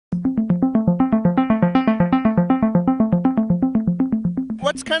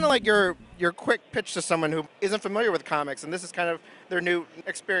what's kind of like your quick pitch to someone who isn't familiar with comics, and this is kind of their new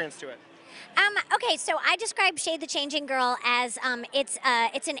experience to it? Okay, so I describe Shade the Changing Girl as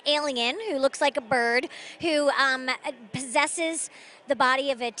it's an alien who looks like a bird who possesses the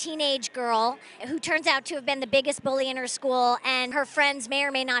body of a teenage girl who turns out to have been the biggest bully in her school, and her friends may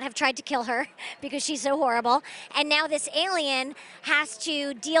or may not have tried to kill her because she's so horrible. And now this alien has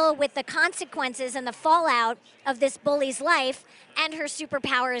to deal with the consequences and the fallout of this bully's life, and her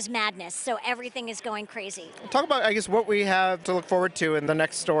superpower is madness, so everything is going crazy. Talk about, I guess, what we have to look forward to in the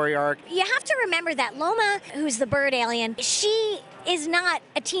next story arc. You have to remember that Loma, who's the bird alien, she is not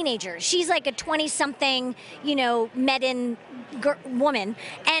a teenager. She's like a 20-something, med-in woman.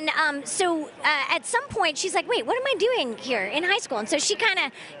 And so at some point, she's like, wait, what am I doing here in high school? And so she kind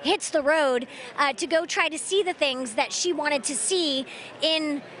of hits the road to go try to see the things that she wanted to see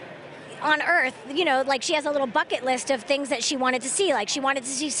on Earth. Like she has a little bucket list of things that she wanted to see. Like she wanted to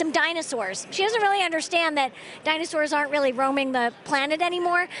see some dinosaurs. She doesn't really understand that dinosaurs aren't really roaming the planet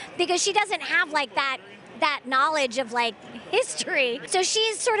anymore because she doesn't have like that knowledge of like history. So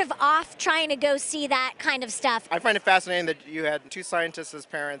she's sort of off trying to go see that kind of stuff. I find it fascinating that you had two scientists as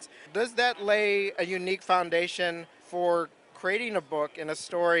parents. Does that lay a unique foundation for creating a book and a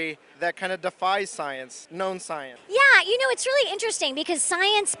story that kind of defies science, known science? Yeah, it's really interesting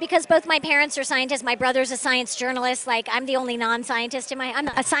because both my parents are scientists. My brother's a science journalist. Like I'm the only non-scientist I'm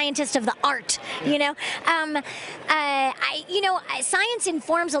a scientist of the art. Science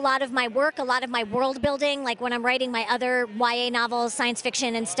informs a lot of my work, a lot of my world building. Like when I'm writing my other YA novels, science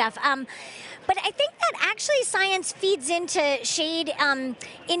fiction and stuff. But I think that actually science feeds into Shade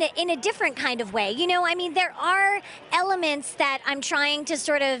in a different kind of way. There are elements that I'm trying to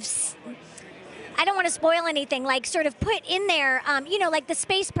sort of, I don't want to spoil anything, like sort of put in there, like the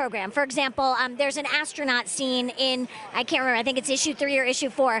space program. For example, there's an astronaut scene in, I can't remember, I think it's issue 3 or issue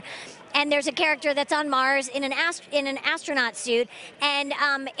 4. And there's a character that's on Mars in an astronaut suit, and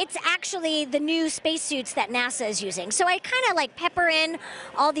it's actually the new spacesuits that NASA is using. So I kind of like pepper in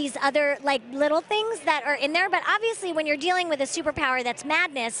all these other like little things that are in there, but obviously when you're dealing with a superpower that's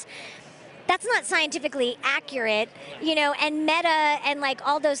madness, that's not scientifically accurate, and meta and like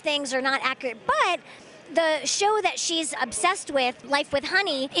all those things are not accurate. But the show that she's obsessed with, Life with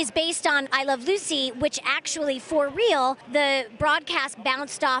Honey, is based on I Love Lucy, which actually, for real, the broadcast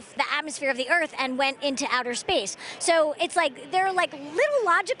bounced off the atmosphere of the Earth and went into outer space. So it's like, there are like little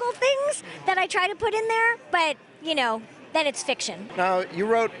logical things that I try to put in there, but, then it's fiction. Now, you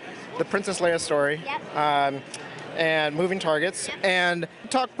wrote the Princess Leia story. Yep. And Moving Targets, and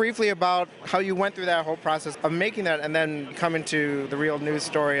talk briefly about how you went through that whole process of making that and then coming to the real news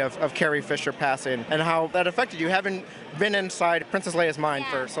story of Carrie Fisher passing and how that affected you, having been inside Princess Leia's mind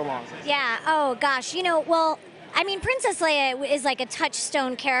for so long. Yeah, oh gosh, Princess Leia is like a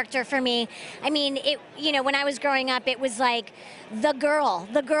touchstone character for me. When I was growing up, it was like the girl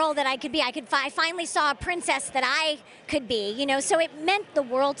that I could be. I finally saw a princess that I could be, so it meant the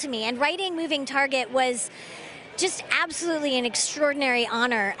world to me. And writing Moving Target was just absolutely an extraordinary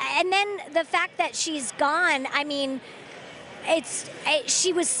honor. And then the fact that she's gone,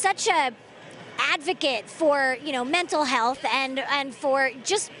 she was such a advocate for mental health and for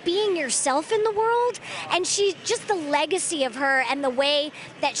just being yourself in the world, and she just the legacy of her and the way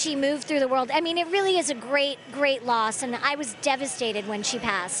that she moved through the world. It really is a great loss, and I was devastated when she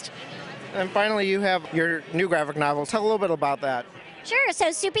passed. And finally, you have your new graphic novel. Tell a little bit about that. Sure. So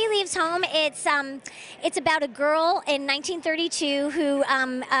Syfy Leaves Home. It's about a girl in 1932 who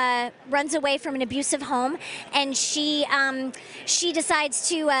runs away from an abusive home, and she decides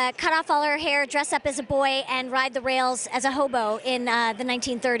to cut off all her hair, dress up as a boy, and ride the rails as a hobo in the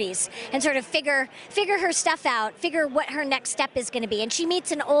 1930s, and sort of figure her stuff out, figure what her next step is going to be. And she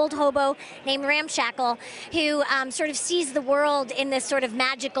meets an old hobo named Ramshackle who sort of sees the world in this sort of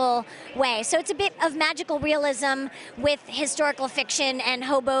magical way. So it's a bit of magical realism with historical fiction and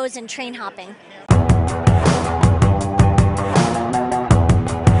hobos and train hopping.